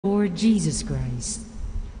Lord Jesus Christ.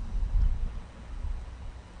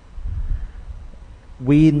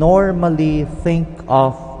 We normally think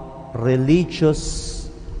of religious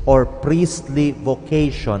or priestly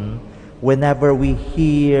vocation whenever we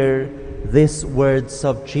hear these words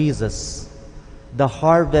of Jesus. The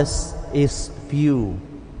harvest is few.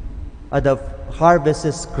 The harvest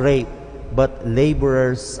is great, but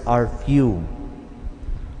laborers are few.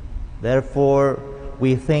 Therefore,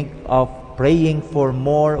 we think of praying for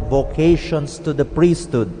more vocations to the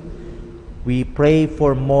priesthood. We pray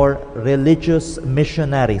for more religious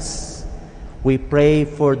missionaries. We pray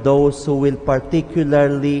for those who will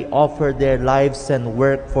particularly offer their lives and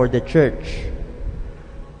work for the church.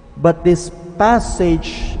 But this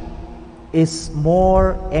passage is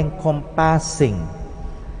more encompassing,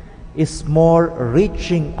 is more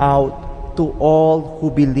reaching out to all who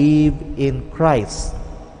believe in Christ.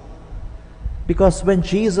 Because when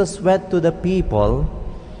Jesus went to the people,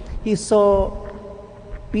 He saw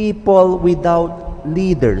people without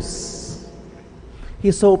leaders.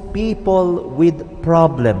 He saw people with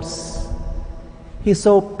problems. He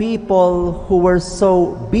saw people who were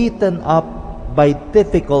so beaten up by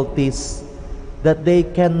difficulties that they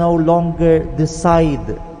can no longer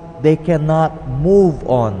decide. They cannot move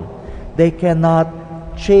on. They cannot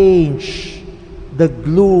change the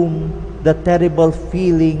gloom, the terrible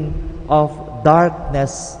feeling of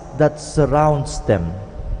darkness that surrounds them.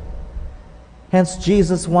 Hence,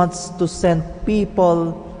 Jesus wants to send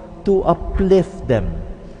people to uplift them.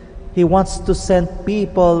 He wants to send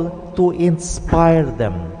people to inspire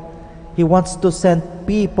them. He wants to send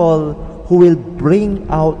people who will bring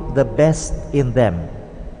out the best in them.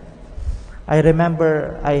 I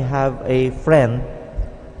remember I have a friend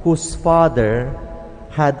whose father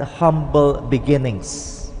had humble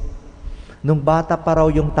beginnings. Nung bata pa raw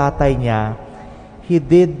yung tatay niya, he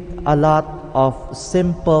did a lot of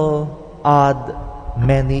simple, odd,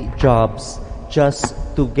 many jobs just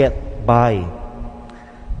to get by.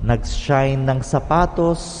 Nag-shine ng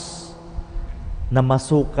sapatos,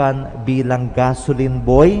 namasukan bilang gasoline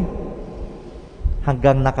boy,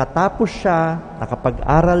 hanggang nakatapos siya,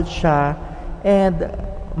 nakapag-aral siya, and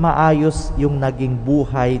maayos yung naging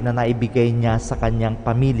buhay na naibigay niya sa kanyang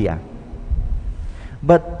pamilya.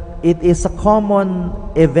 But it is a common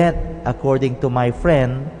event, according to my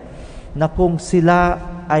friend, na kung sila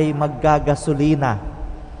ay maggagasolina,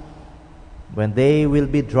 when they will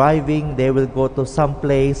be driving, they will go to some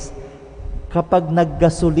place, kapag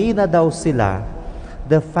naggasolina daw sila,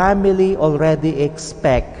 the family already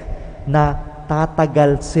expect na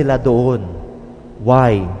tatagal sila doon.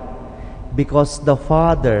 Why? Because the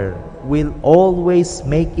father will always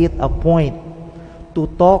make it a point to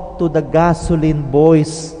talk to the gasoline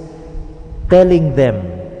boys, telling them,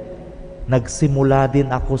 nagsimula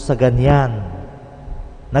din ako sa ganyan.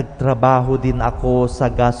 Nagtrabaho din ako sa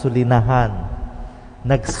gasolinahan.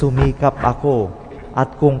 Nagsumikap ako.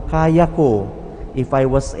 At kung kaya ko, if I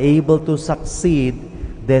was able to succeed,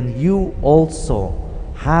 then you also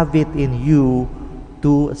have it in you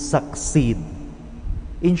to succeed.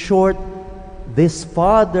 In short, this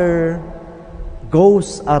father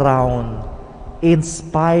goes around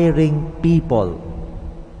inspiring people.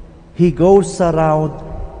 He goes around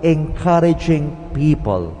encouraging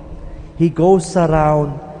people. He goes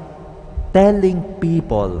around telling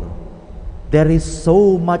people, there is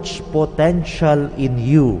so much potential in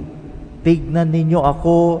you. Tignan ninyo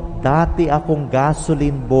ako, dati akong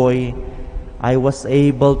gasoline boy. I was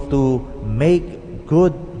able to make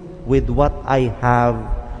good with what I have.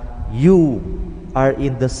 You are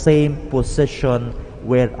in the same position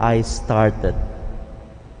where I started.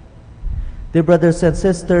 Dear brothers and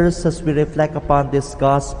sisters, as we reflect upon this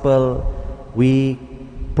gospel, we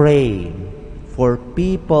pray for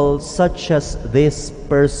people such as this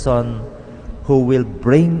person who will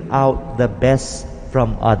bring out the best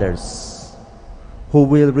from others, who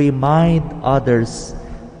will remind others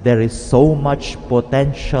there is so much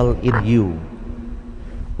potential in you.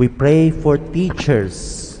 We pray for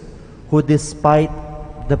teachers who, despite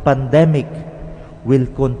the pandemic, will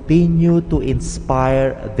continue to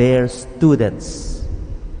inspire their students.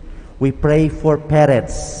 We pray for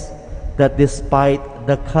parents that despite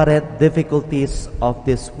the current difficulties of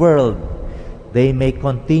this world, they may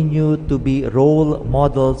continue to be role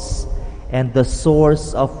models and the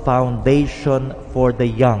source of foundation for the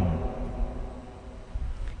young.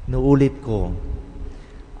 Nuulit ko,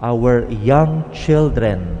 our young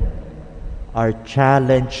children are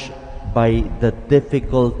challenged by the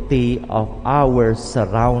difficulty of our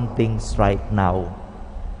surroundings right now.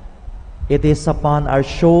 It is upon our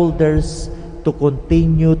shoulders to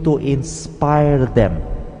continue to inspire them.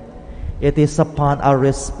 It is upon our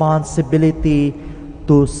responsibility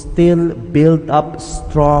to still build up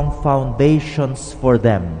strong foundations for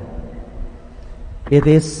them. It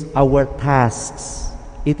is our task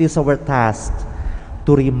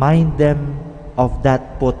to remind them of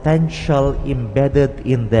that potential embedded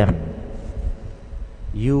in them.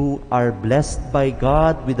 You are blessed by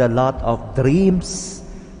God with a lot of dreams,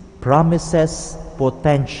 promises,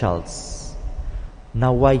 potentials.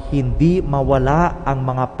 Naway hindi mawala ang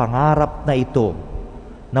mga pangarap na ito.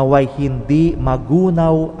 Naway hindi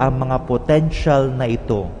magunaw ang mga potential na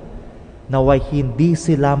ito. Naway hindi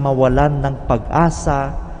sila mawalan ng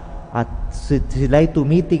pag-asa at sila'y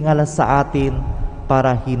tumitingala sa atin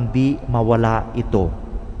para hindi mawala ito.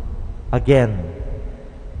 Again,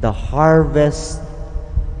 the harvest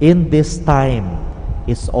in this time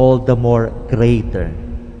is all the more greater.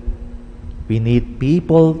 We need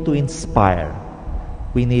people to inspire.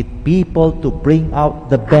 We need people to bring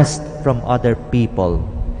out the best from other people.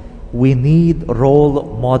 We need role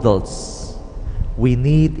models. We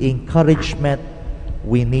need encouragement.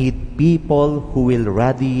 We need people who will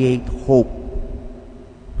radiate hope.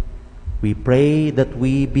 We pray that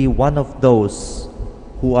we be one of those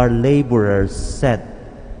who are laborers sent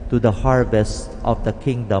to the harvest of the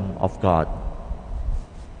kingdom of God.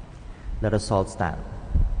 Let us all stand.